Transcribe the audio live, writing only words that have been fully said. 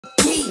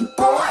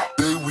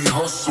we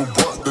hustle,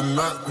 but the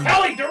night we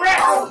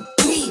HeliDirect!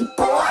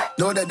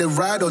 Know that the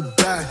ride or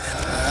die.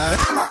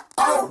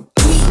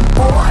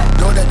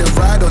 Know that the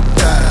ride or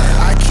die.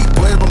 I keep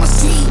waiting by my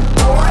seat.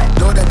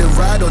 Know that the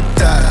ride or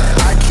die.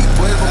 I keep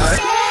waiting by my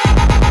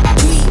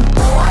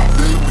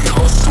we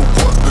hustle,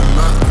 but the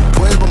night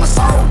waiting by my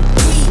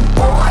seat.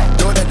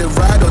 Know that the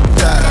ride or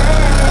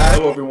die.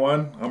 Hello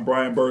everyone, I'm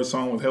Brian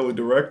Birdsong with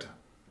HeliDirect.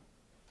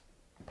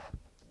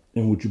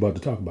 And what you about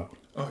to talk about?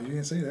 Oh, you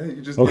didn't say that.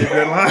 You just gave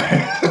that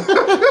line.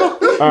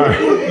 All right.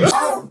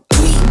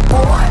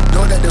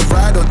 Know that the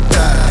ride or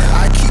die.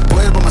 I keep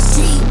waiting by my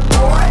seat.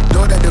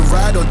 Know that the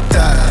ride or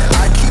die.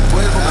 I keep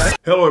waiting by my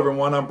Hello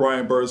everyone, I'm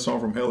Brian Birdsong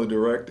from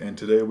HeliDirect, and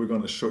today we're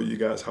going to show you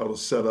guys how to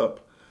set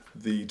up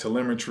the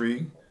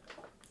telemetry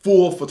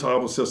full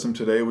Futaba system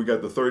today. We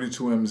got the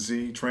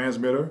 32MZ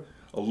transmitter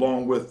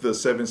along with the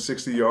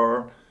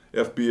 760R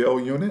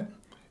FBL unit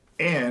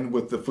and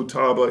with the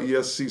Futaba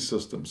ESC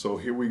system. So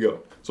here we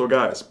go. So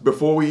guys,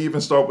 before we even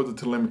start with the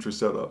telemetry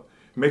setup,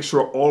 make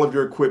sure all of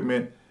your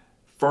equipment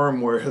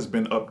firmware has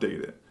been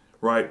updated,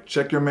 right?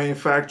 Check your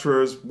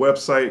manufacturer's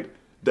website,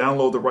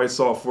 download the right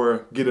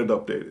software, get it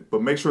updated.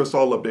 But make sure it's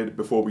all updated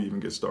before we even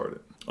get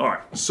started. All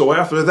right, so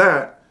after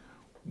that,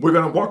 we're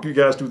gonna walk you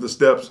guys through the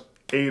steps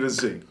A to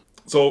Z.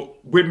 So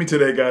with me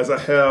today, guys, I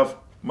have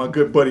my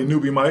good buddy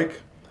Newbie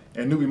Mike.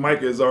 And Newbie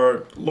Mike is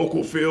our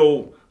local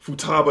field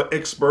Futaba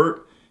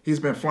expert. He's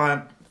been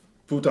flying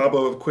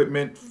Futaba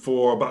equipment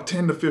for about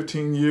 10 to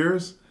 15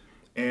 years.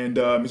 And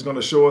he's going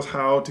to show us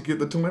how to get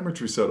the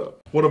telemetry set up.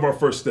 What are our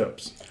first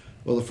steps?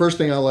 Well, the first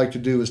thing I like to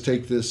do is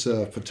take this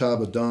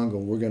Futaba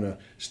dongle. We're going to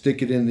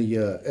stick it in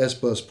the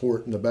S-bus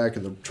port in the back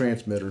of the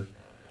transmitter.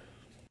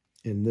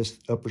 In this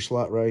upper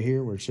slot right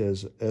here where it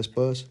says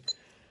S-bus,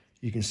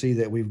 you can see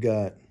that we've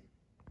got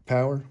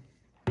power.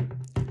 And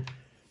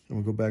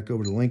we'll go back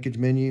over to linkage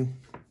menu,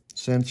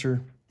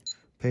 sensor,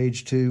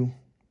 page 2,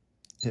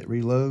 hit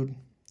reload,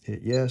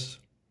 hit yes.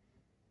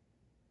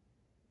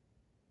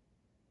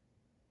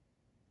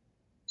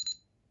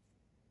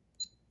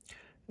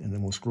 And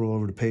then we'll scroll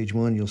over to page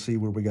 1. You'll see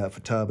where we got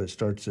Futaba. It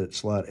starts at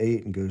slot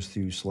 8 and goes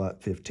through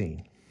slot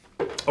 15.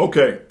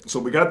 Okay, so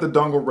we got the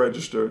dongle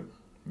registered.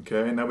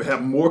 Okay, now we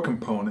have more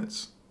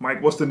components.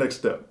 Mike, what's the next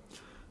step?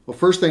 Well,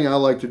 first thing I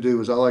like to do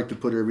is I like to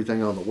put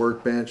everything on the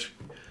workbench.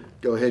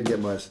 Go ahead and get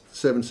my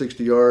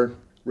 760R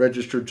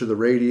registered to the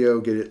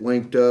radio, get it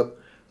linked up.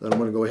 Then I'm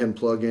going to go ahead and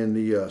plug in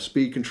the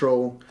speed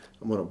control.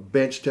 I'm going to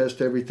bench test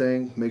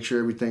everything, make sure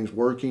everything's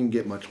working,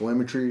 get my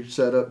telemetry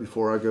set up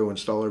before I go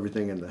install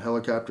everything in the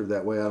helicopter.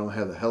 That way I don't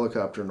have the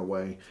helicopter in the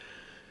way,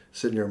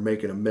 sitting there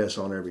making a mess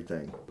on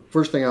everything.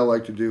 First thing I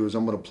like to do is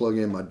I'm going to plug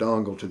in my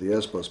dongle to the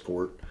S-bus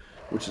port,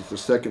 which is the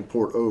second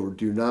port over.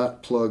 Do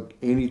not plug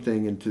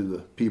anything into the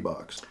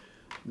P-box.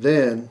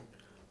 Then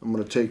I'm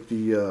going to take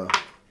the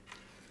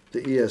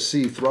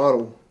ESC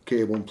throttle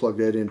cable and plug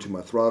that into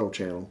my throttle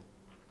channel,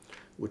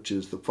 which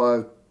is the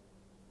 5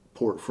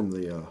 port from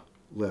the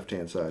left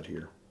hand side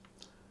here.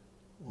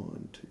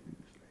 1, 2, 3,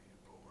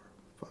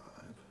 4, 5.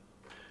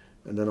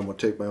 And then I'm going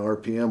to take my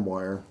RPM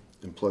wire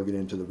and plug it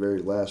into the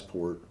very last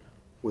port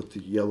with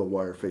the yellow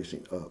wire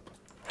facing up.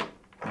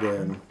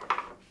 Then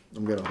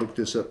I'm going to hook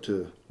this up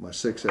to my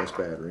 6S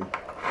battery.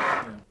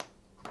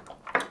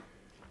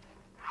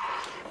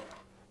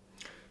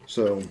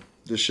 So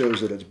this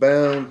shows that it's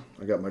bound.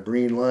 I got my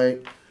green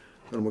light.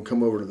 Then I'm going to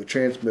come over to the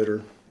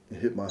transmitter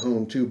and hit my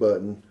home 2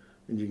 button.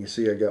 And you can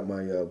see I got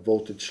my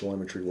voltage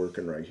telemetry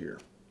working right here.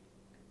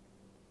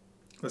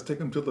 Let's take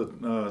them to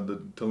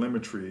the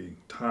telemetry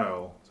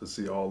tile to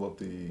see all of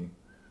the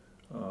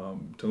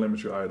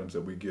telemetry items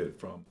that we get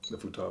from the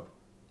Futaba.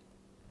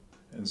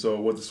 And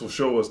so what this will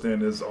show us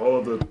then is all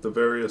of the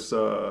various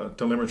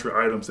telemetry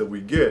items that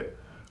we get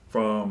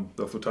from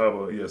the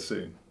Futaba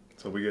ESC.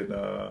 So we get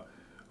our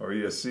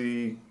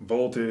ESC,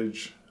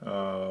 voltage,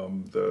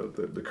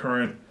 the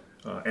current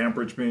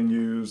amperage being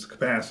used,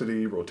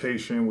 capacity,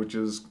 rotation, which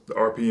is the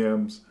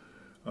RPMs,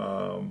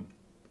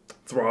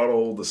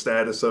 throttle, the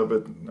status of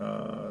it,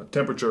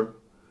 temperature.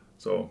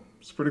 So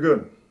it's pretty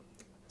good.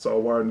 It's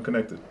all wired and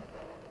connected.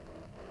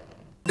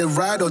 the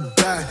ride or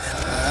die.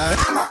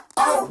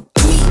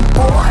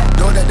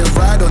 Know that the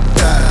ride or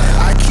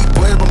die. I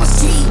keep waiting by my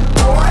seat.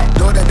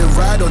 Know that the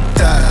ride or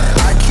die.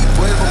 I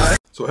keep waiting by my.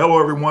 So hello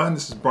everyone,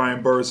 this is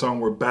Brian Birdsong.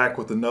 We're back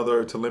with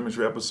another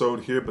telemetry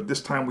episode here, but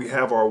this time we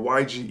have our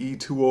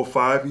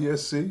YGE205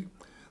 ESC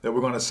that we're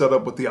going to set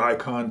up with the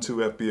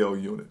Ikon2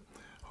 FBL unit.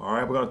 All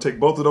right, we're going to take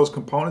both of those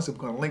components and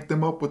we're going to link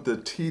them up with the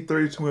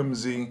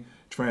T32MZ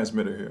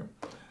transmitter here.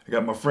 I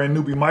got my friend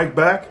Newbie Mike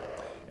back.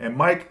 And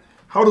Mike,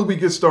 how do we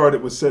get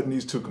started with setting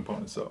these two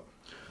components up?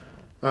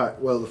 All right,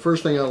 well, the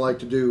first thing I like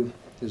to do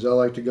is I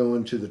like to go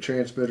into the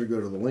transmitter, go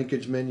to the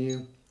linkage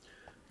menu,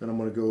 then I'm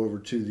going to go over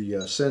to the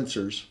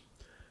sensors,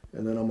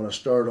 and then I'm going to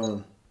start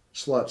on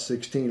slot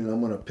 16, and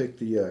I'm going to pick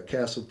the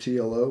Castle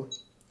TLO.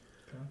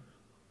 Okay.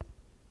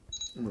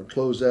 I'm going to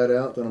close that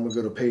out, then I'm going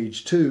to go to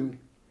page 2,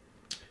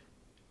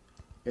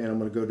 and I'm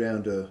going to go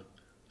down to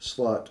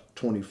slot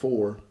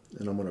 24,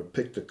 and I'm going to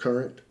pick the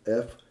current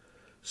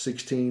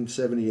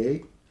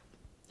F1678.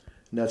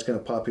 and that's going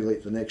to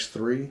populate the next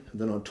 3.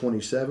 And then on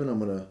 27, I'm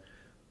going to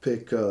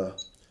pick the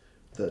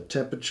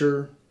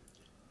temperature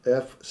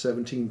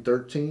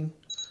F1713.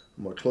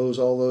 I'm going to close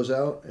all those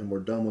out, and we're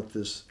done with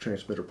this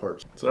transmitter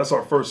part. So that's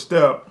our first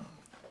step.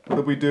 What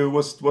do we do?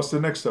 What's the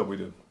next step we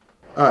do?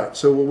 All right,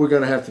 so what we're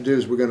going to have to do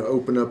is we're going to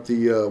open up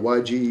the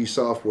YGE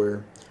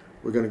software.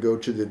 We're going to go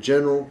to the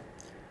General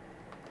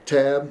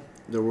tab,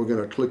 then we're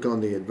going to click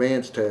on the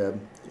Advanced tab,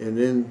 and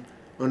then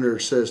under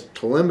it says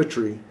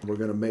Telemetry, we're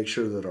going to make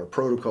sure that our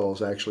protocol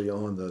is actually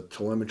on the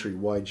Telemetry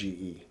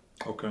YGE.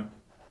 Okay.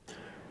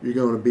 You're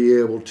going to be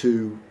able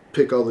to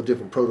pick all the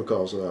different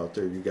protocols that are out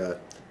there. You got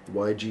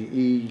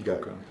YGE, you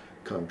got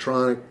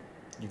Kontronik,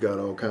 you got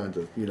all kinds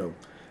of, you know,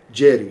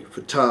 Jetty,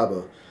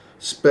 Futaba,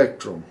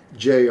 Spectrum,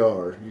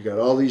 JR. You got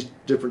all these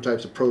different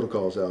types of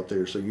protocols out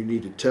there, so you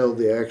need to tell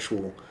the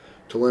actual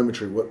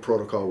telemetry what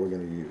protocol we're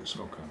going to use.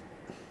 Okay.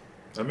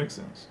 That makes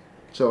sense.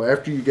 So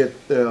after you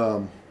get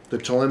the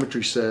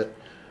telemetry set,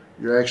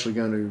 you're actually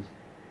going to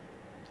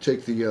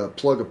take the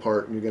plug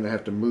apart, and you're going to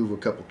have to move a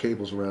couple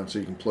cables around so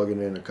you can plug it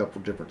in a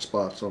couple different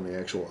spots on the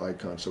actual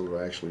Ikon, so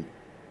it'll actually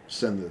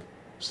send the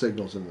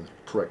signals in the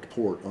correct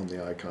port on the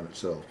Ikon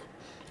itself.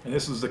 And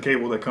this is the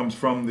cable that comes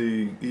from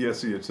the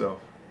ESC itself?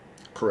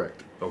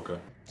 Correct. Okay.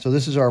 So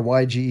this is our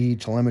YGE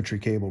telemetry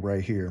cable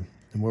right here.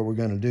 And what we're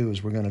going to do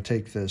is we're going to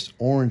take this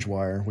orange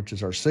wire, which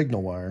is our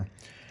signal wire,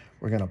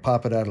 we're going to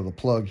pop it out of the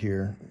plug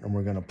here, and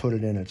we're going to put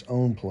it in its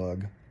own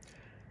plug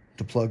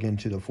to plug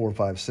into the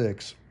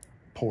 456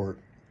 port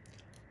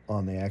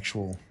on the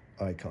actual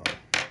Ikon.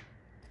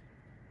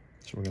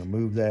 So we're going to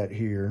move that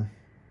here,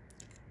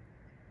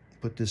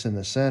 put this in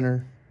the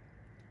center,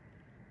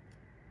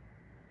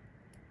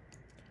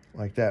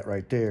 like that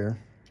right there.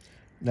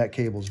 That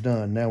cable's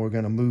done. Now we're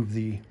going to move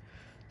the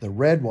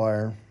red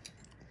wire,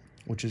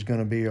 which is going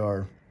to be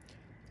our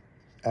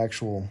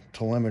actual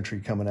telemetry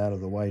coming out of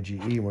the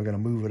YGE, and we're going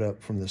to move it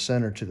up from the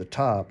center to the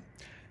top.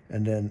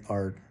 And then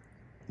our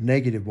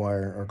negative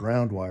wire, our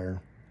ground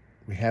wire,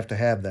 we have to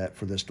have that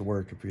for this to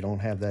work. If we don't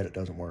have that, it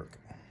doesn't work.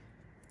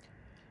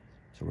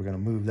 So we're going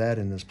to move that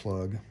in this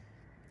plug,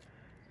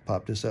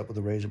 pop this up with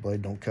a razor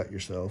blade, don't cut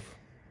yourself.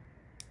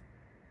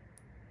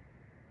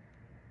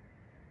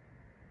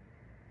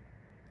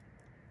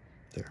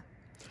 There.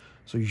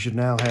 So you should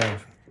now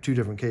have 2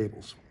 different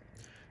cables.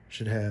 You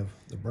should have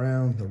the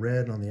brown, the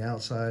red on the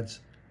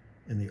outsides,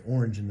 and the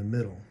orange in the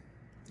middle.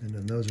 And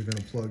then those are going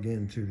to plug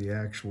into the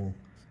actual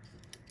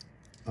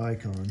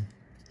Ikon.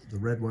 The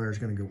red wire is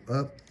going to go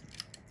up.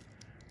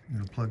 You're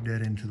going to plug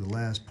that into the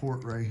last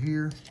port right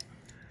here.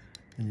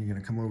 And you're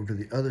going to come over to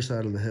the other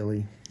side of the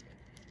heli.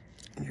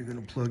 And you're going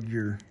to plug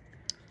your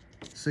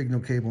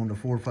signal cable into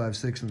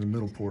 456 in the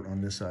middle port on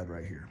this side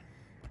right here.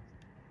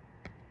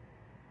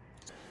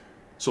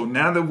 So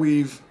now that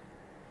we've...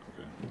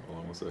 Okay, hold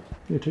on one second.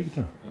 Yeah, take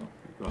your time.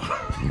 Oh,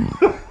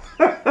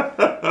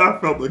 I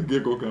felt the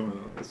giggle coming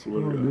out. I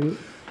swear to God.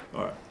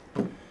 All right.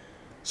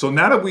 So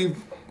now that we've...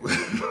 What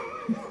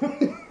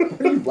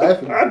are you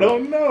laughing at? I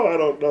don't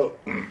know.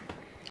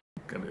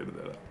 Gonna edit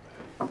that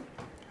out.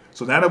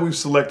 So now that we've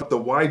selected the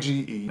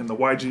YGE and the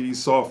YGE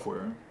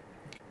software,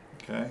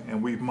 okay,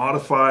 and we've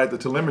modified the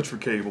telemetry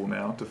cable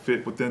now to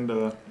fit within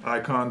the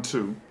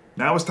Ikon2,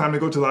 now it's time to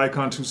go to the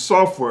Ikon2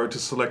 software to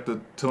select the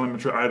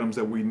telemetry items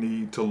that we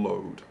need to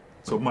load.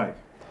 So Mike,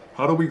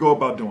 how do we go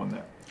about doing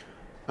that?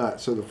 All right,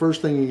 so the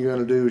first thing you're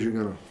going to do is you're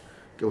going to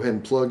go ahead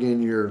and plug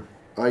in your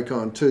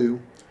Ikon2. You're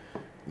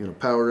going to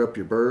power up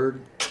your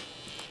bird.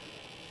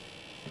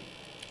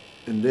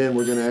 And then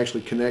we're going to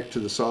actually connect to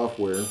the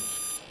software.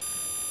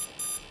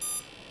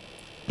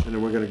 And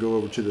then we're going to go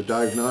over to the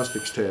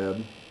Diagnostics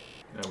tab.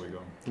 There we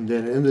go. And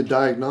then in the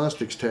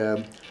Diagnostics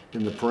tab,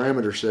 in the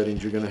parameter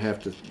settings, you're going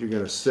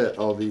to set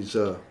all these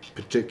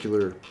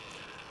particular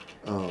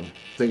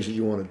things that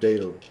you want to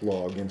data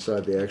log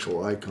inside the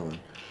actual Ikon.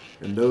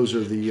 And those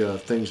are the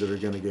things that are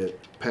going to get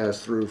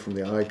passed through from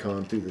the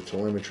Ikon through the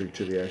telemetry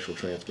to the actual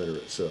transmitter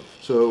itself.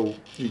 So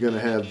you're going to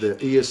have the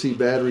ESC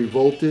battery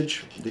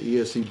voltage, the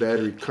ESC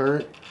battery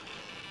current,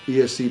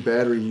 ESC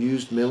battery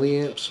used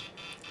milliamps,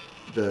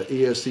 the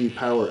ESC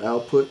power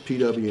output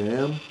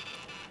PWM,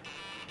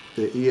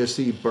 the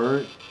ESC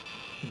burnt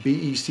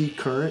BEC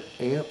current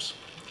amps,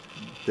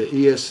 the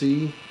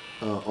ESC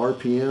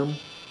RPM,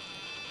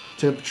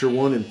 temperature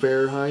 1 in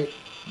Fahrenheit,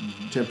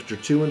 temperature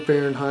 2 in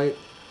Fahrenheit,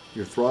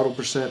 your throttle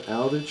percent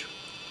outage,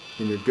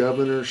 and your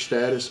governor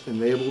status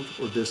enabled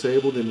or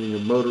disabled, and then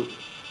your motor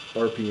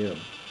RPM.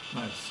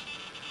 Nice.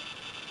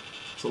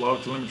 It's a lot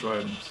of telemetry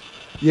items.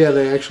 Yeah,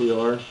 they actually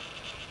are.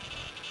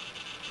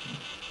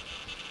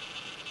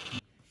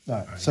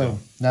 All right, so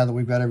now that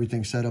we've got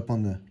everything set up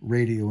on the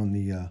radio and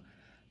the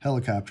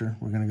helicopter,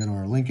 we're going to go to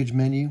our linkage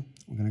menu.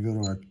 We're going to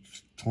go to our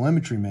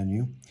telemetry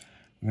menu.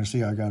 We're going to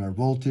see I got our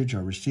voltage,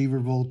 our receiver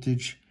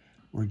voltage.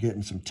 We're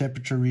getting some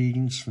temperature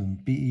readings from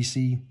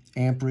BEC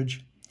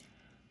amperage.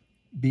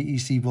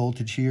 BEC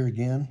voltage here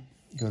again.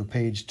 Go to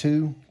page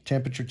 2,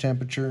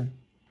 temperature,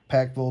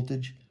 pack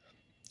voltage,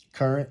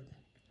 current.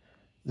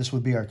 This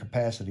would be our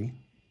capacity.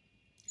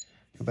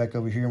 Go back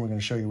over here and we're going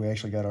to show you we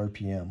actually got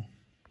RPM.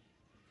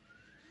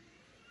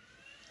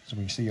 So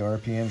we can see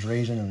RPMs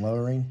raising and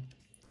lowering.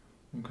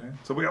 Okay.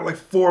 So we got like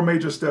 4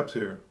 major steps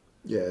here.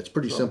 Yeah, it's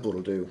pretty simple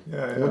to do.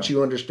 Yeah, Once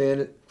you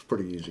understand it, it's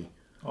pretty easy.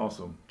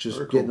 Awesome. Just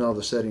Very cool. getting all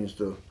the settings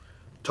to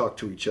talk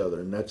to each other,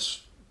 and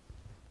that's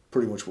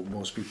pretty much what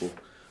most people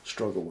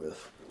struggle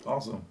with.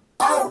 Awesome.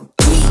 Know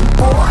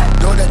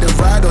that the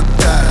ride or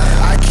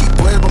die. I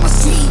keep waiting on my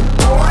seat,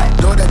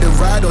 boy. Know that the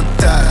ride or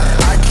die.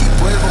 I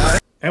keep waiting on my.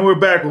 And we're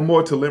back with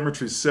more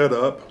telemetry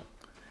setup.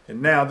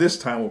 And now this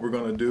time what we're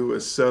going to do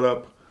is set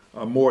up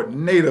a more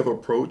native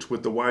approach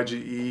with the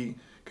YGE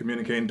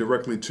communicating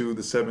directly to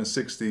the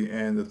 760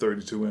 and the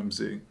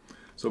 32MZ.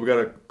 So we got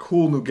a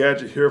cool new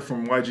gadget here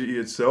from YGE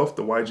itself,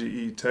 the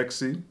YGE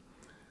TechC,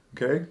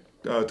 okay,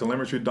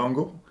 telemetry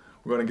dongle.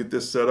 We're going to get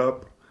this set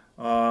up.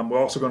 We're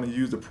also going to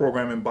use the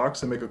programming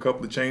box to make a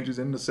couple of changes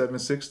in the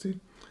 760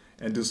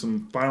 and do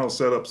some final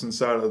setups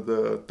inside of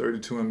the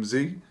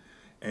 32MZ.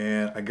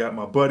 And I got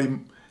my buddy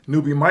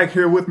Newbie Mike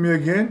here with me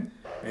again,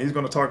 and he's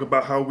going to talk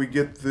about how we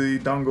get the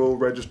dongle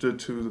registered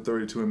to the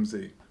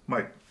 32MZ.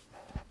 Mike.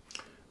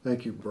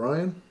 Thank you,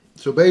 Brian.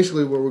 So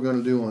basically what we're going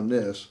to do on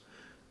this,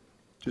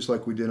 just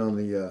like we did on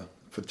the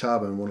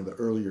Futaba in one of the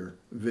earlier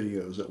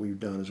videos that we've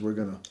done, is we're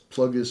going to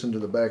plug this into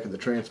the back of the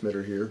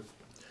transmitter here,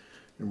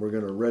 and we're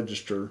going to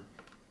register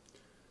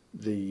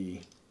the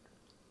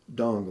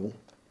dongle.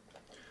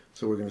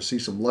 So we're going to see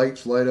some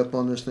lights light up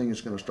on this thing.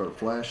 It's going to start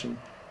flashing.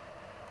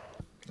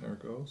 There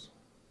it goes.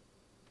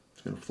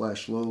 It's going to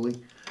flash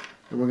slowly.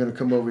 And we're going to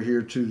come over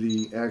here to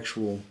the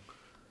actual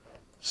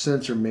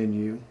sensor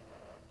menu,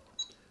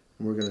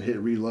 and we're going to hit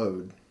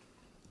reload.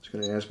 It's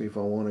going to ask me if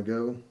I want to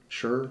go.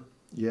 Sure,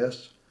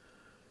 yes.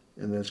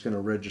 And then it's going to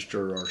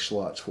register our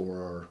slots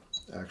for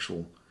our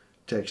actual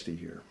TechC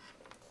here.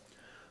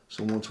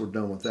 So once we're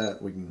done with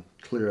that, we can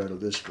clear out of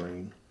this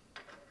screen.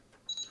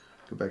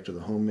 Go back to the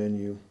home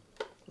menu,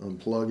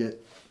 unplug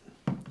it.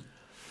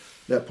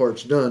 That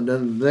part's done.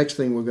 Then the next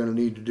thing we're going to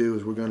need to do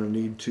is we're going to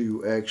need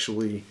to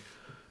actually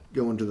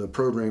go into the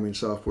programming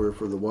software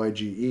for the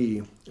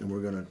YGE, and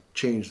we're going to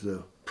change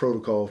the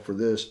protocol for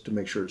this to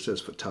make sure it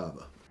says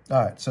Futaba.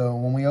 All right, so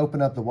when we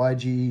open up the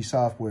YGE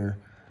software,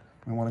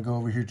 we want to go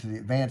over here to the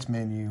advanced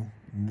menu,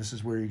 and this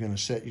is where you're going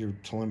to set your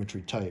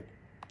telemetry type.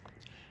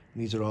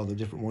 And these are all the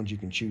different ones you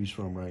can choose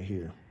from right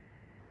here.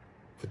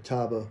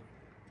 Futaba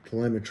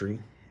telemetry.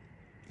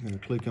 You're going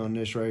to click on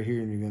this right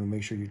here, and you're going to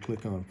make sure you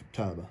click on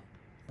Futaba.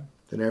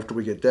 Then after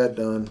we get that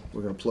done,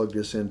 we're going to plug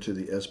this into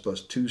the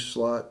S-Bus2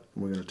 slot,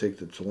 and we're going to take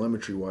the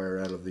telemetry wire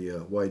out of the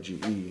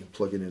YGE,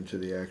 plug it into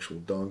the actual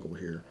dongle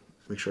here.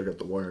 Make sure I got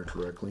the wire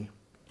correctly.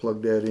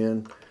 Plug that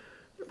in.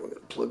 We're going to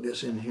plug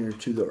this in here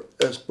to the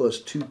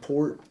S-Bus2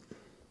 port.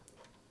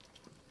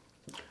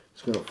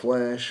 It's going to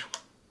flash,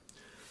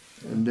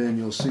 and then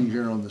you'll see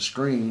here on the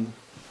screen,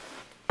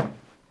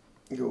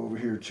 go over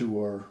here to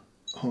our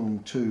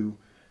home 2,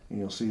 and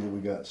you'll see that we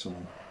got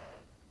some.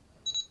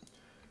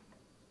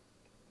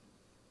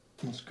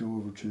 Let's go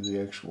over to the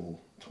actual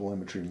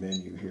telemetry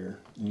menu here,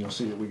 and you'll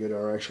see that we get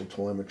our actual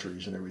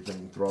telemetries and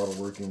everything, throttle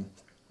working,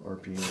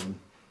 RPM.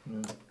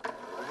 Yeah.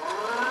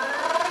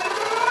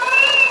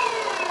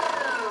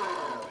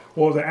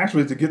 Well,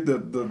 actually, to get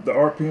the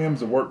RPMs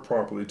to work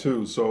properly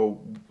too.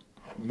 So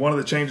one of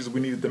the changes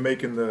we needed to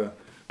make in the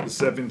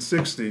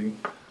 760, and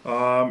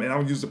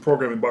I'll use the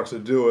programming box to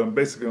do it. I'm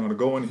basically going to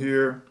go in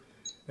here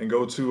and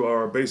go to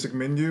our basic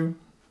menu,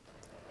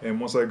 and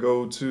once I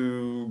go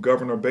to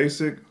Governor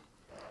Basic,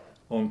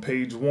 on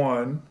page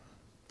 1,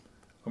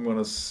 I'm going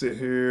to sit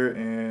here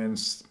and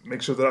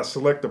make sure that I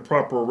select the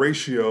proper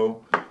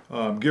ratio,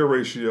 gear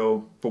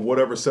ratio for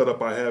whatever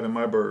setup I have in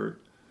my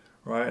bird,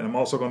 right? And I'm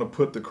also going to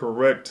put the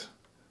correct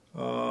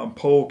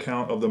pole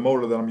count of the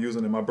motor that I'm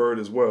using in my bird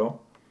as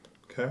well,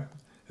 okay?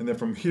 And then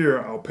from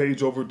here, I'll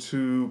page over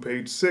to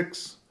page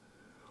 6,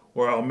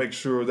 where I'll make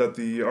sure that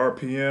the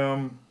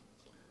RPM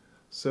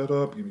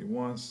setup, give me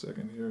 1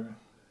 second here.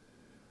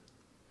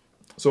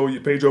 So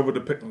you page over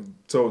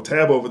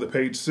tab over to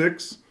page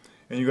 6,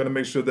 and you're going to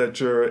make sure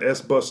that your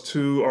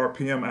S-Bus2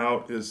 RPM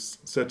out is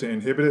set to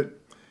inhibited,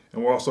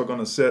 and we're also going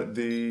to set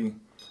the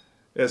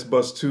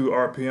S-Bus2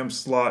 RPM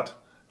slot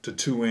to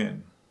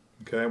 2N.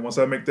 Okay, once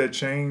I make that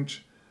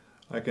change,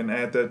 I can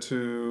add that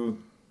to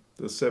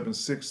the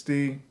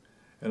 760,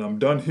 and I'm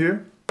done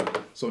here.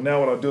 So now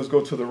what I'll do is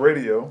go to the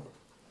radio.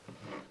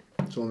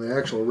 So on the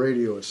actual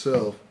radio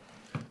itself,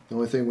 the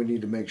only thing we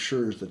need to make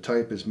sure is the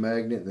type is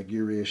magnet and the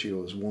gear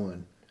ratio is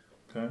 1.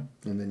 Okay.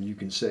 And then you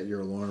can set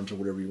your alarms or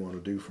whatever you want to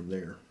do from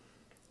there.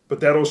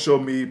 But that'll show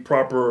me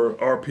proper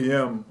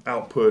RPM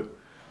output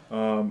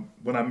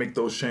when I make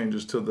those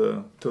changes to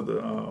the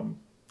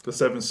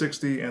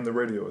 760 and the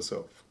radio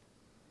itself.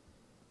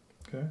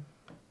 Okay.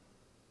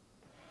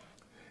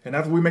 And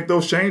after we make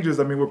those changes,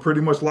 I mean, we're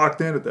pretty much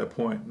locked in at that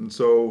point. And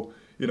so,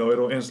 you know,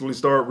 it'll instantly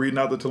start reading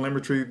out the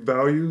telemetry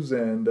values,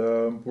 and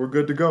we're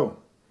good to go.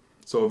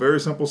 So a very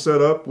simple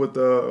setup with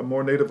a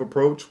more native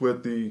approach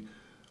with the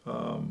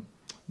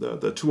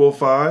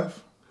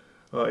 205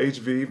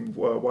 HV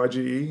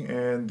YGE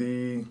and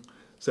the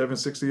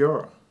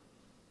 760R.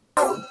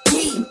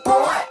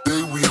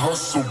 Day we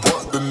hustle,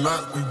 but the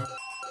night we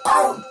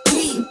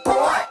OG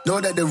boy. Know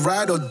that the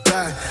ride or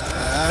die.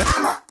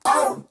 I'm a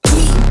OG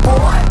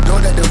boy. Know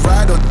that the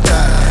ride or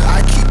die.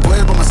 I keep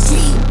boys by my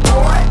seat,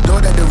 boy. Know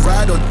that the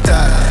ride or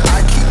die.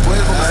 I keep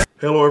boys by my.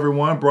 Hello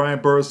everyone, Brian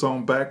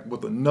Birdsong back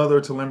with another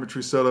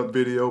telemetry setup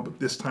video, but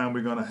this time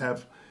we're going to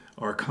have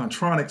our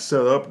Kontronik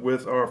set up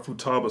with our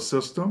Futaba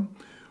system.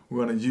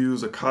 We're going to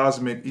use a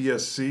KOSMIK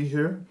ESC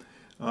here.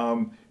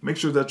 Make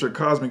sure that your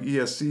KOSMIK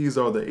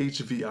ESCs are the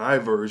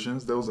HVI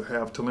versions. Those that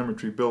have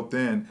telemetry built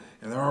in,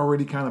 and they're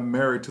already kind of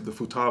married to the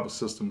Futaba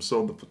system.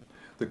 So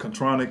the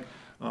Kontronik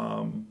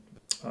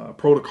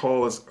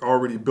protocol is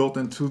already built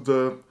into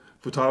the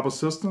Futaba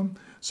system.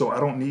 So I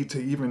don't need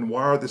to even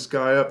wire this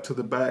guy up to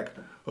the back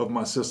of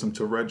my system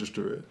to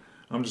register it.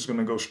 I'm just going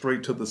to go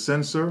straight to the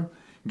sensor,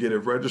 get it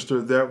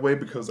registered that way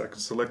because I can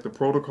select the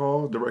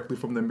protocol directly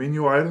from the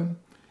menu item,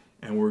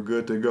 and we're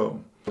good to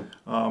go.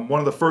 One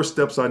of the first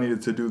steps I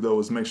needed to do though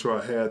is make sure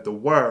I had the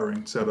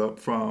wiring set up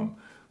from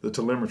the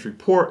telemetry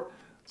port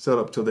set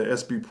up to the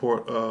SB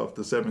port of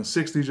the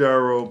 760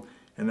 gyro,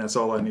 and that's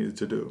all I needed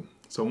to do.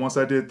 So once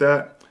I did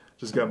that,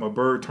 just got my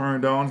bird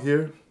turned on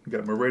here,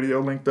 got my radio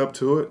linked up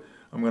to it.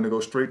 I'm going to go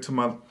straight to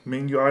my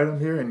menu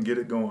item here and get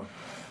it going.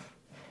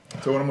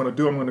 So what I'm going to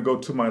do, I'm going to go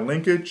to my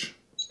linkage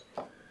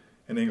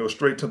and then go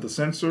straight to the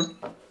sensor.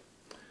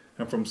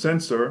 And from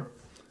sensor,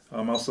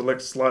 I'll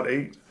select slot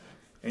 8.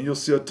 And you'll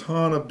see a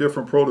ton of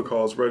different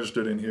protocols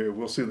registered in here.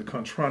 We'll see the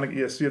Kontronik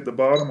ESC at the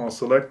bottom. I'll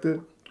select it,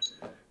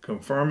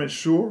 confirm it,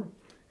 sure,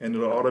 and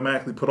it'll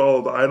automatically put all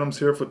of the items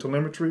here for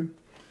telemetry.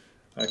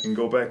 I can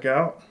go back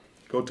out,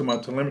 go to my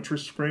telemetry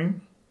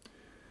screen,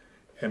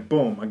 and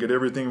boom, I get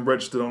everything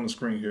registered on the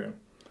screen here.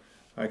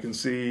 I can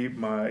see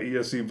my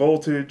ESC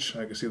voltage,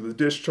 I can see the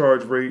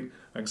discharge rate,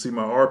 I can see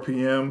my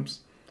RPMs,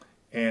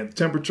 and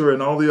temperature,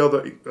 and all the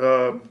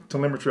other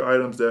telemetry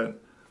items that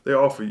they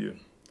offer you.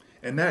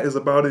 And that is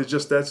about it,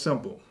 just that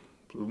simple.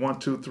 1,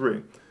 2,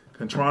 3.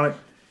 Kontronik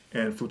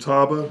and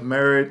Futaba,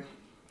 married,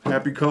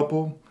 happy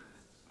couple,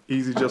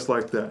 easy just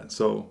like that.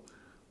 So,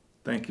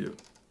 thank you.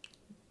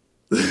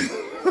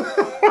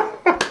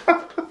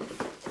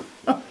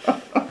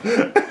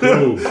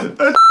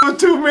 That was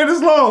 2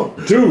 minutes long.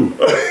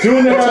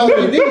 2.5 That's all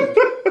you need.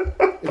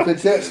 If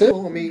it's that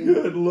simple, I mean.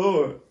 Good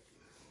Lord.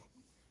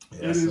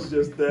 It is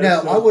just that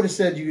Now, simple. I would have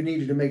said you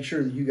needed to make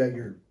sure that you got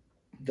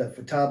that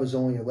Futaba is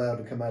only allowed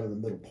to come out of the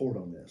middle port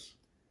on this.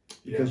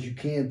 Because you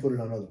can put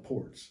it on other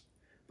ports.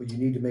 But you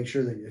need to make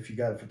sure that if you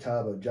got a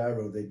Futaba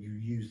gyro that you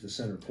use the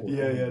center port.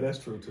 Yeah, that's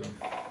true too.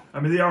 I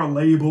mean, they are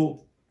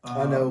labeled.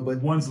 I know,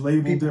 but one's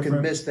labeled people different.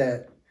 can miss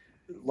that.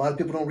 A lot of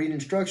people don't read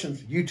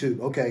instructions. YouTube,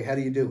 okay, how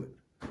do you do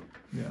it?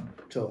 Yeah.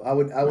 So I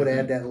would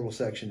add that little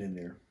section in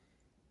there.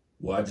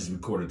 Well, I just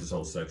recorded this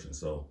whole section,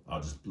 so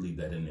I'll just leave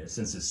that in there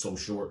since it's so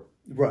short.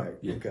 Right,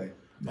 Yeah. okay.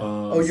 You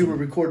so were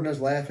recording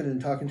us laughing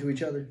and talking to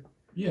each other?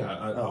 Yeah,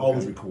 I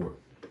always record.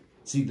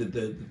 See,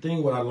 the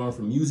thing what I learned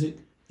from music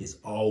is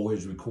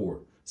always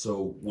record.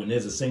 So when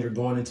there's a singer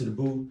going into the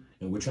booth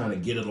and we're trying to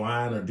get a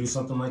line or do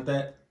something like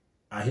that,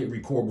 I hit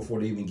record before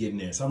they even get in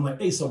there. So I'm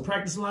like, hey, so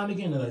practice the line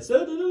again. And I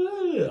said,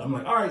 I'm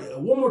like, all right,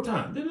 one more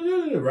time,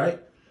 right?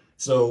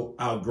 So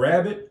I'll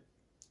grab it,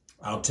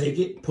 I'll take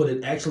it, put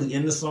it actually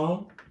in the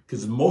song,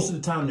 because most of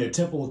the time their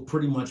tempo is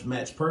pretty much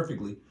matched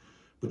perfectly,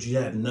 but you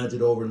have to nudge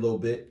it over a little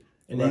bit.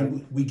 And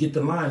then we get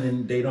the line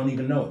and they don't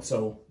even know it.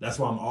 So that's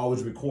why I'm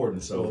always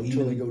recording. So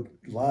until they go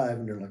live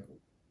and they're like,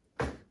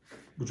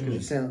 what you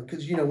mean?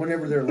 Because, you know,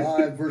 whenever they're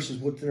live versus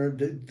what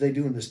they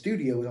do in the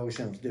studio, it always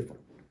sounds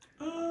different.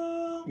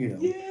 You know.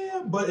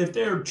 Yeah, but if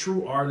they're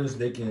true artists,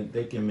 they can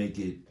make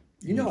it.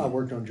 You know, I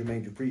worked on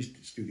Jermaine Dupri's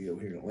studio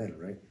here in Atlanta,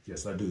 right?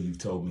 Yes, I do. You've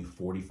told me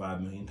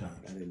 45 million times.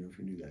 I didn't know if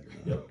you knew that or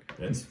not. Yep,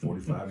 that's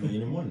 45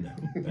 million and one now.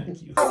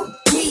 Thank you.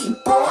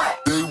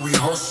 Day we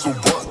hustle,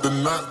 but the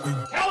night we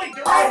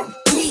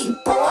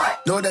OG boy.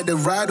 Know that the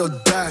ride or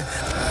die.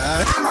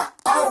 I'm a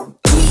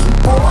OG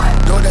boy.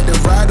 Know that the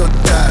ride or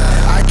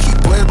die. I keep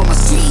boys by my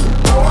seat,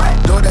 boy.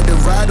 Know that the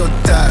ride or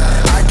die.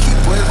 I keep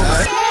boys by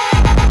my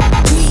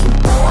OG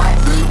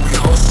boy. day we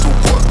hustle,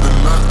 but the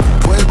night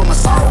Boys by my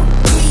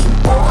OG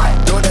boy.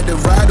 Know that the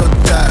ride or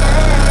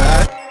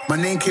die. My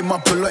name came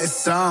up a lot of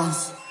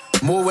sounds.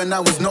 More when I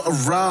was not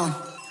around.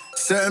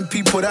 Certain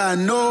people that I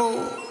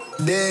know,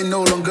 they ain't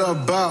no longer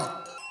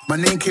about. My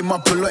name came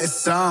up a lot of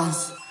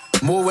sounds.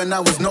 More when I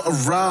was not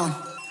around.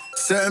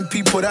 Certain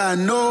people that I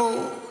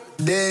know,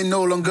 they ain't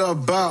no longer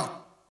about.